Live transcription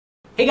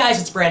Hey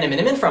guys, it's Brandon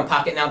Miniman from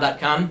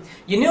PocketNow.com.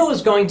 You knew it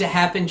was going to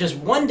happen just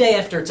one day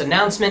after its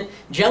announcement.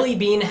 Jelly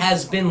Bean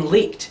has been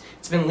leaked.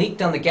 It's been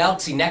leaked on the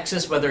Galaxy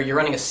Nexus. Whether you're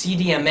running a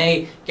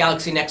CDMA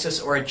Galaxy Nexus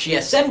or a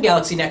GSM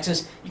Galaxy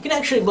Nexus, you can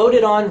actually load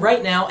it on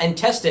right now and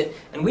test it.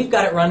 And we've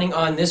got it running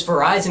on this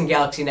Verizon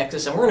Galaxy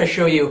Nexus, and we're going to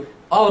show you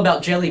all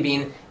about Jelly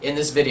Bean in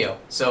this video.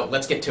 So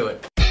let's get to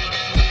it.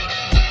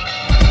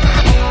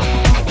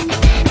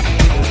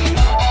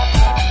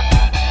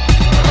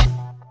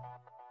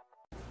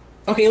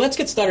 Okay, let's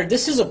get started.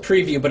 This is a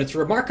preview, but it's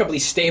remarkably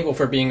stable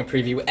for being a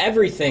preview.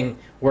 Everything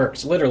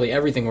works. Literally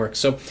everything works.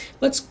 So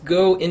let's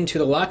go into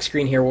the lock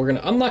screen here. We're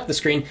going to unlock the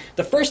screen.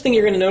 The first thing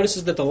you're going to notice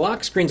is that the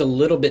lock screen's a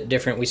little bit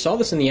different. We saw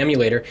this in the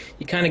emulator.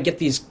 You kind of get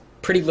these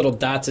pretty little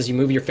dots as you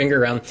move your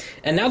finger around.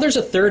 And now there's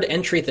a third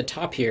entry at the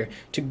top here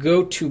to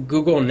go to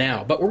Google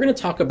Now. But we're going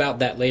to talk about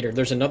that later.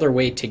 There's another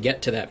way to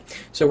get to that.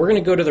 So we're going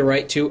to go to the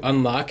right to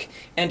unlock.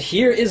 And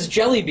here is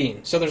Jelly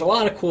Bean. So there's a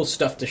lot of cool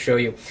stuff to show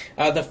you.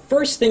 The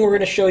first thing we're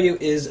going to show you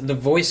is the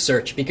voice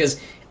search, because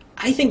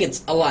I think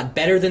it's a lot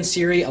better than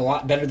Siri, a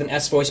lot better than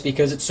S-Voice,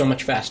 because it's so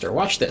much faster.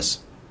 Watch this.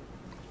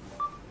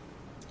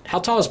 How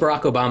tall is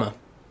Barack Obama?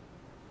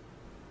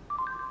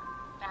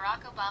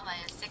 Barack Obama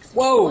is 6 feet.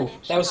 Whoa,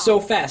 that was so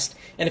fast.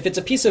 And if it's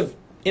a piece of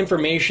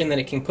information that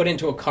it can put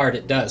into a card,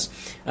 it does.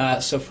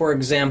 So for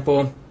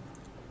example,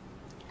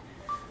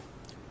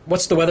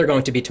 what's the weather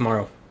going to be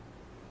tomorrow?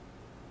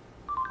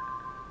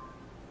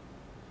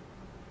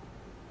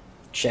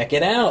 Check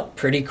it out.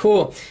 Pretty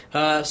cool.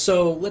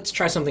 So let's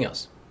try something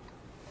else.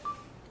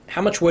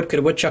 How much wood could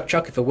a woodchuck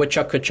chuck if a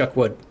woodchuck could chuck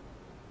wood?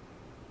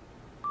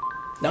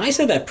 Now I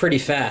said that pretty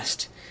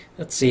fast.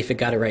 Let's see if it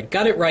got it right.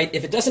 Got it right.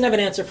 If it doesn't have an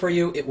answer for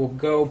you, it will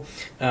go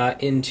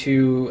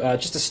into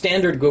just a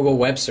standard Google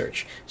web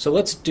search. So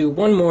let's do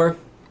one more.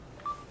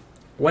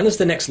 When is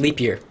the next leap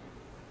year?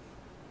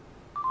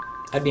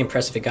 I'd be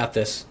impressed if it got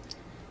this.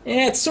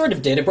 It sort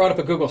of did. It brought up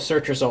a Google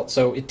search result,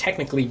 so it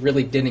technically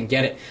really didn't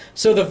get it.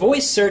 So the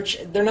voice search,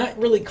 they're not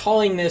really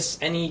calling this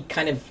any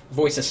kind of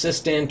voice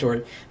assistant,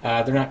 or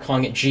they're not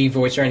calling it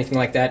G-Voice or anything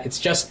like that. It's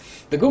just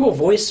the Google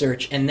voice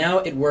search, and now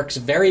it works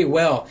very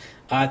well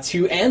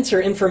to answer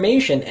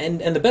information.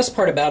 And the best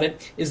part about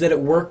it is that it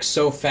works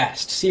so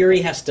fast. Siri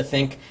has to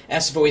think.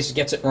 S-Voice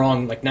gets it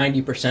wrong like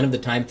 90% of the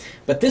time.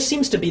 But this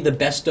seems to be the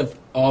best of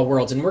all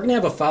worlds. And we're going to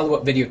have a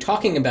follow-up video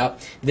talking about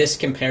this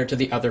compared to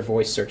the other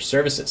voice search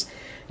services.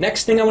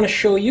 Next thing I want to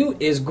show you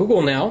is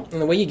Google Now. And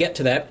the way you get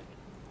to that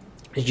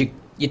is you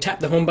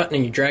tap the home button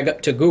and you drag up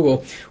to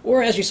Google,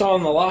 or as you saw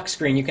on the lock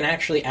screen, you can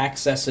actually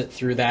access it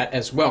through that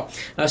as well.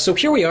 So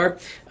here we are.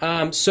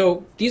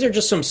 So these are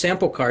just some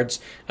sample cards.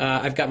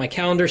 I've got my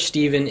calendar,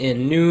 Steven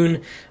in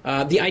noon.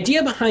 The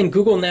idea behind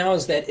Google Now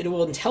is that it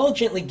will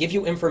intelligently give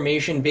you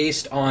information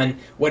based on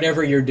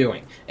whatever you're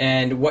doing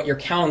and what your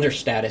calendar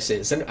status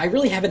is. And I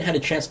really haven't had a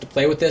chance to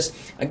play with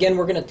this. Again,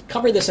 we're going to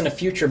cover this in a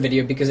future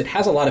video because it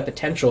has a lot of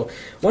potential.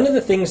 One of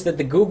the things that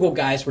the Google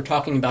guys were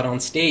talking about on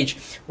stage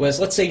was,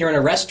 let's say you're in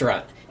a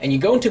restaurant and you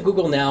go into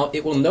Google Now,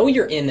 it will know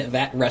you're in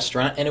that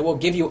restaurant and it will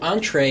give you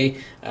entree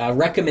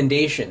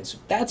recommendations.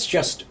 That's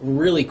just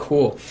really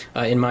cool,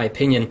 in my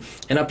opinion.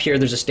 And up here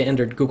there's a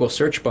standard Google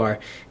search bar.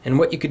 And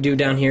what you could do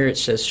down here, it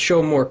says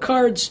show more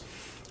cards.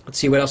 Let's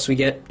see what else we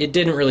get. It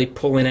didn't really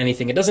pull in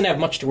anything. It doesn't have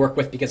much to work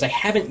with because I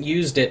haven't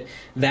used it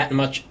that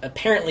much.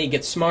 Apparently it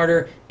gets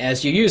smarter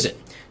as you use it.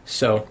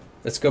 So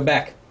let's go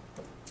back.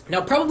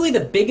 Now probably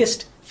the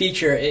biggest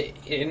feature,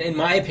 in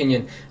my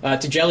opinion,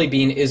 to Jelly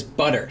Bean is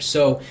butter.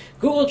 So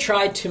Google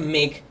tried to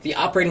make the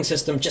operating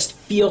system just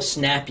feel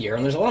snappier,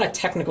 and there's a lot of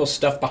technical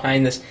stuff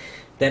behind this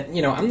that,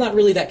 I'm not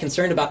really that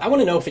concerned about. I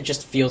want to know if it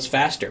just feels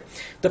faster.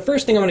 The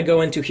first thing I want to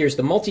go into here is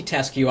the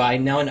multitask UI.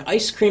 Now an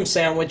ice cream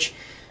sandwich,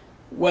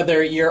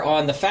 whether you're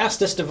on the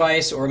fastest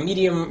device or a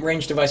medium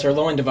range device or a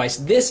low end device,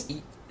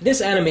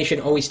 this animation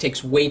always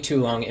takes way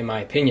too long in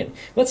my opinion.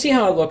 Let's see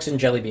how it looks in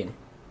Jelly Bean.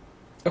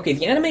 Okay,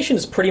 the animation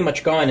is pretty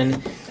much gone,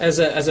 and as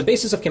a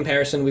basis of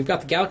comparison, we've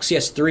got the Galaxy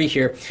S3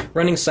 here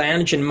running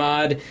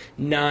CyanogenMod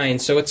 9,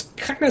 so it's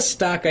kind of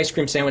stock ice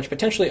cream sandwich,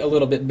 potentially a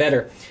little bit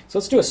better. So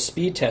let's do a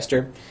speed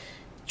tester,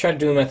 try to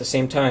do them at the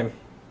same time.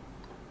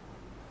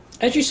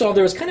 As you saw,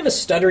 there was kind of a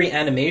stuttery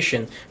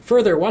animation.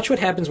 Further, watch what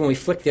happens when we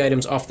flick the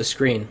items off the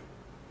screen.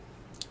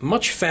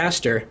 Much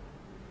faster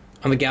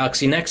on the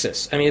Galaxy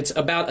Nexus. I mean, it's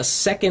about a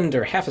second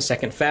or half a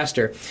second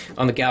faster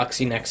on the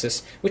Galaxy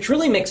Nexus, which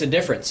really makes a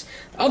difference.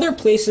 Other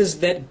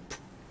places that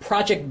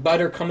Project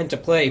Butter come into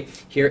play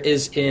here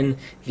is in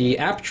the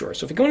app drawer.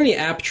 So if you go into the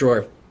app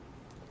drawer,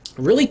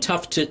 really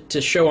tough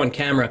to show on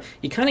camera.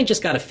 You kind of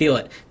just got to feel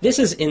it. This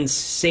is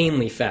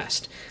insanely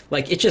fast.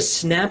 Like, it just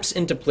snaps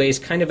into place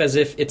kind of as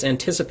if it's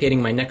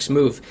anticipating my next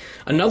move.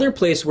 Another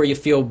place where you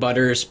feel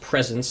Butter's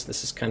presence,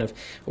 this is kind of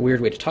a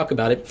weird way to talk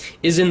about it,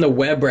 is in the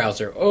web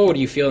browser. Oh, do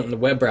you feel it in the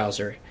web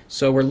browser?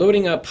 So we're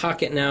loading up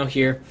Pocket Now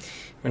here.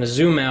 I'm going to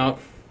zoom out.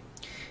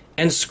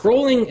 And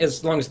scrolling,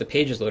 as long as the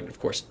page is loaded, of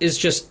course, is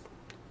just,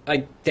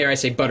 dare I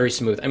say, buttery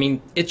smooth. I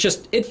mean, it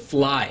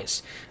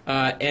flies.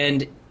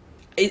 And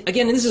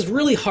Again, this is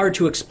really hard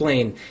to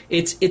explain.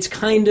 It's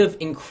kind of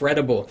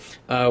incredible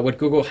what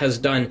Google has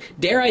done.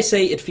 Dare I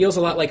say, it feels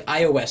a lot like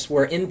iOS,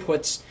 where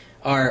inputs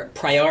are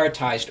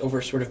prioritized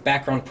over sort of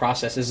background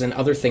processes and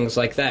other things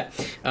like that.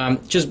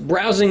 Just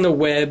browsing the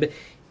web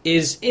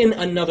is in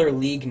another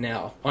league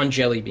now on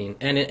Jelly Bean,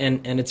 and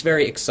it's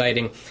very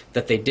exciting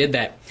that they did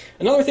that.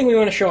 Another thing we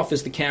want to show off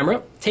is the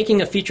camera,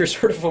 taking a feature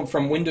sort of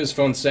from Windows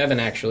Phone 7,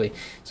 actually.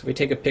 So if we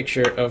take a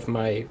picture of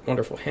my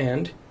wonderful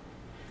hand,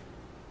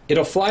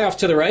 it'll fly off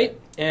to the right,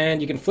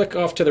 and you can flick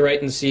off to the right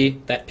and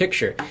see that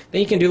picture.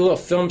 Then you can do a little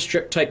film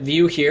strip type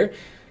view here.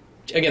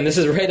 Again, this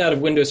is right out of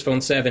Windows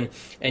Phone 7,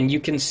 and you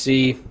can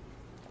see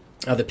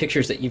the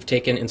pictures that you've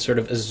taken in sort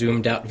of a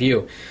zoomed out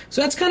view.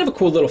 So that's kind of a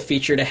cool little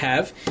feature to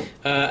have.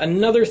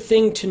 Another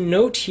thing to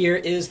note here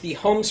is the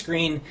home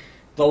screen.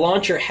 The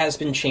launcher has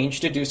been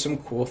changed to do some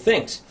cool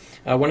things.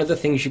 One of the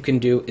things you can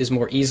do is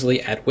more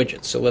easily add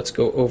widgets. So let's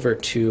go over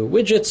to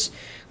widgets.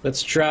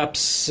 Let's drop,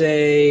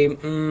 say,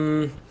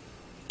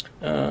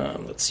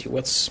 let's see,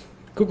 what's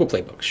Google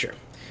Playbooks, sure.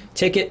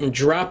 Take it and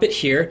drop it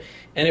here,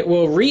 and it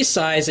will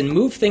resize and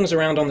move things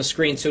around on the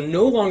screen, so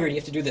no longer do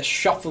you have to do this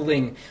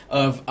shuffling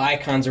of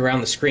icons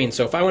around the screen.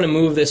 So if I want to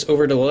move this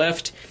over to the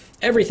left,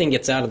 everything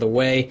gets out of the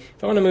way.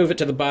 If I want to move it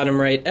to the bottom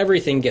right,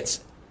 everything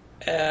gets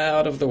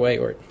out of the way,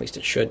 or at least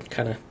it should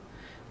kind of,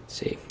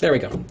 see. There we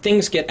go.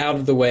 Things get out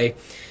of the way,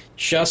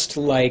 just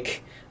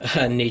like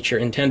nature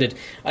intended.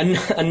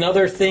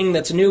 Another thing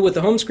that's new with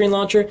the home screen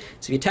launcher is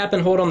if you tap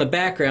and hold on the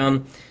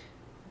background,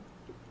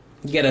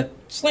 you get a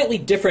slightly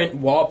different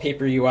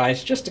wallpaper UI.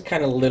 It's just a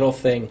kind of little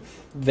thing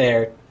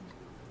there.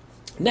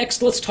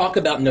 Next, let's talk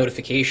about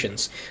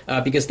notifications,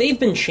 because they've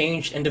been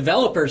changed, and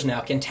developers now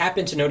can tap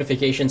into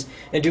notifications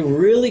and do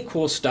really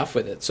cool stuff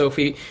with it. So if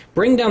we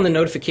bring down the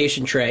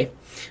notification tray,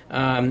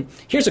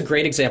 here's a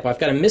great example. I've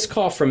got a missed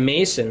call from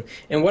Mason,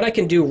 and what I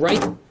can do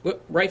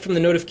right from the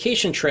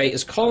notification tray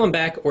is call him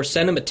back or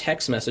send him a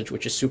text message,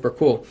 which is super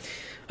cool.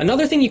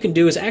 Another thing you can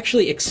do is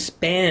actually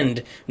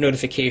expand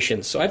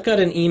notifications. So I've got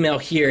an email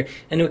here,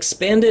 and to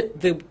expand it,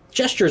 the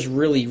gesture is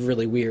really,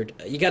 really weird.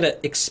 You got to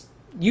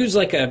use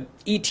like a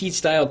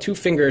ET-style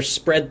two-finger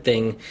spread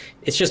thing.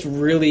 It's just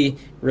really,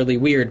 really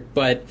weird,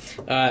 but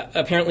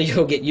apparently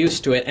you'll get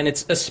used to it, and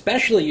it's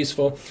especially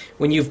useful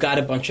when you've got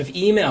a bunch of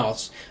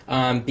emails,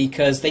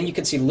 because then you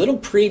can see little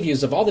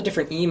previews of all the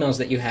different emails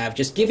that you have,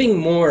 just giving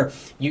more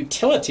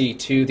utility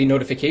to the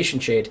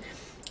notification shade.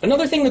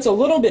 Another thing that's a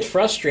little bit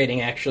frustrating,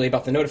 actually,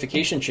 about the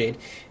notification shade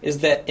is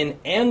that in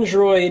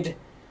Android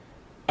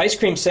Ice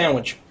Cream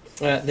Sandwich,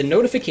 the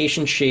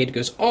notification shade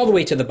goes all the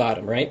way to the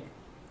bottom, right?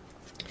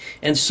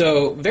 And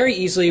so, very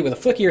easily, with a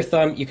flick of your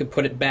thumb, you can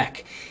put it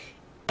back.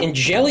 In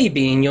Jelly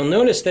Bean, you'll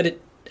notice that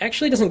it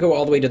actually doesn't go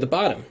all the way to the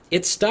bottom.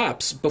 It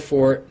stops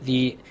before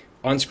the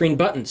on-screen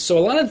buttons. So a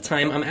lot of the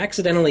time, I'm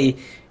accidentally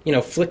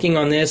flicking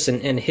on this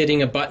and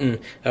hitting a button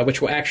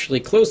which will actually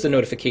close the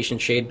notification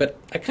shade, but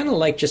I kind of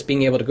like just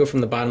being able to go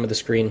from the bottom of the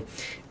screen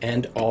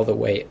and all the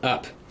way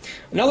up.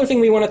 Another thing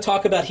we want to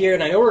talk about here,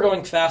 and I know we're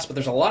going fast, but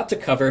there's a lot to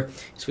cover,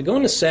 is we go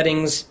into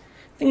settings,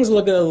 things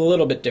look a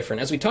little bit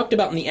different. As we talked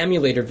about in the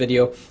emulator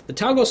video, the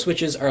toggle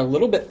switches are a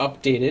little bit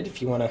updated.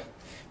 If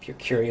you're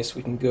curious,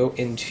 we can go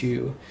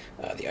into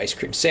the Ice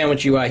Cream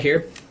Sandwich UI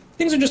here.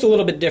 Things are just a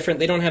little bit different.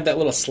 They don't have that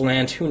little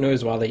slant. Who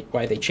knows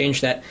why they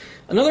changed that.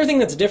 Another thing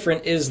that's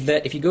different is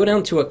that if you go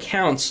down to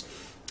accounts,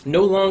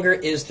 no longer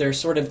is there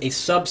sort of a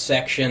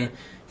subsection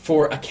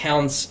for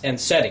accounts and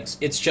settings.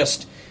 It's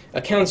just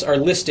accounts are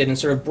listed and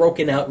sort of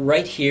broken out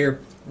right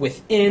here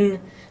within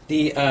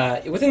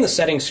the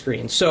settings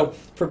screen. So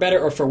for better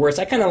or for worse,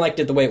 I kind of liked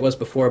it the way it was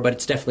before, but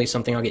it's definitely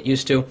something I'll get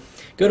used to.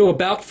 Go to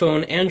About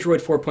Phone, Android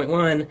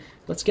 4.1.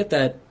 Let's get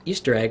that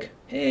Easter egg.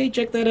 Hey,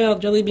 check that out.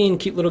 Jelly Bean,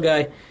 cute little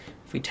guy.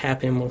 If we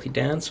tap him, will he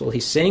dance? Will he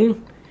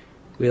sing?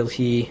 Will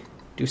he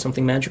do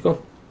something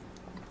magical?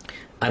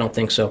 I don't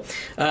think so.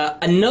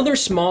 Another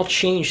small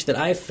change that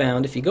I've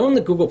found, if you go in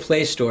the Google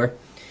Play Store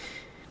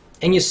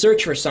and you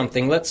search for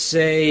something, let's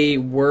say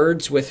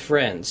words with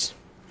friends,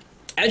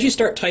 as you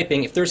start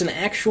typing, if there's an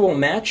actual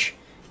match,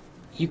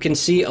 you can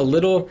see a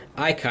little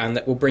icon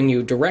that will bring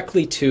you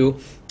directly to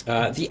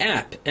the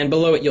app, and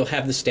below it you'll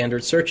have the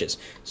standard searches.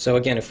 So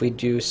again, if we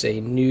do, say,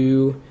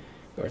 new,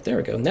 or there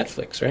we go,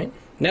 Netflix, right?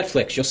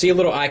 Netflix, you'll see a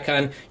little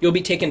icon. You'll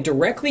be taken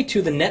directly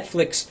to the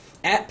Netflix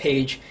app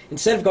page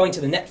instead of going to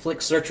the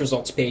Netflix search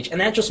results page,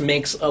 and that just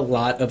makes a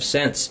lot of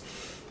sense.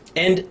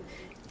 And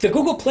the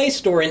Google Play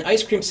Store in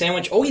Ice Cream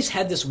Sandwich always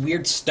had this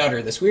weird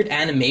stutter, this weird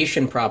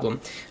animation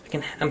problem.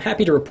 I'm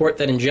happy to report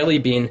that in Jelly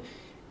Bean,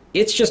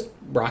 it's just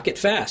rocket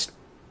fast.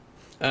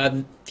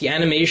 The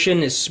animation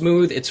is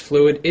smooth, it's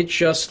fluid, it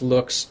just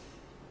looks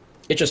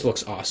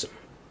awesome.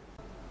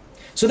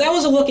 So that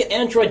was a look at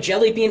Android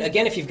Jelly Bean.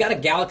 Again, if you've got a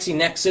Galaxy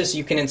Nexus,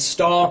 you can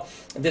install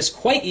this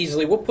quite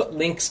easily. We'll put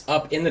links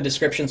up in the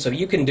description so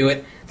you can do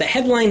it. The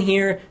headline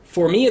here,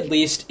 for me at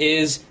least,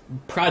 is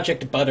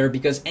Project Butter,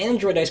 because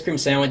Android Ice Cream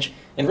Sandwich,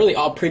 and really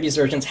all previous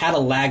versions, had a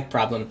lag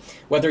problem,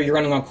 whether you're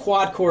running on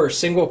quad-core or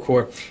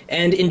single-core.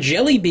 And in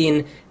Jelly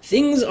Bean,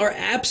 things are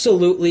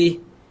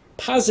absolutely,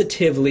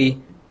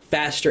 positively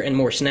faster and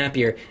more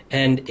snappier.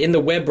 And in the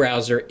web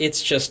browser,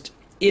 it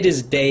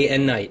is day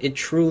and night. It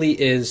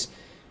truly is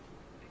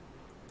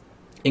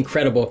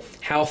incredible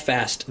how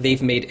fast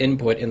they've made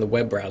input in the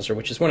web browser,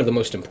 which is one of the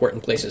most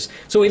important places.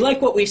 So we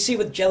like what we see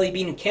with Jelly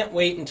Bean and can't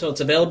wait until it's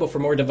available for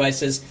more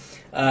devices.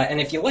 And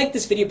if you like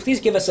this video,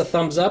 please give us a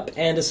thumbs up,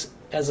 and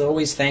as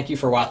always, thank you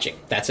for watching.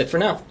 That's it for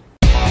now.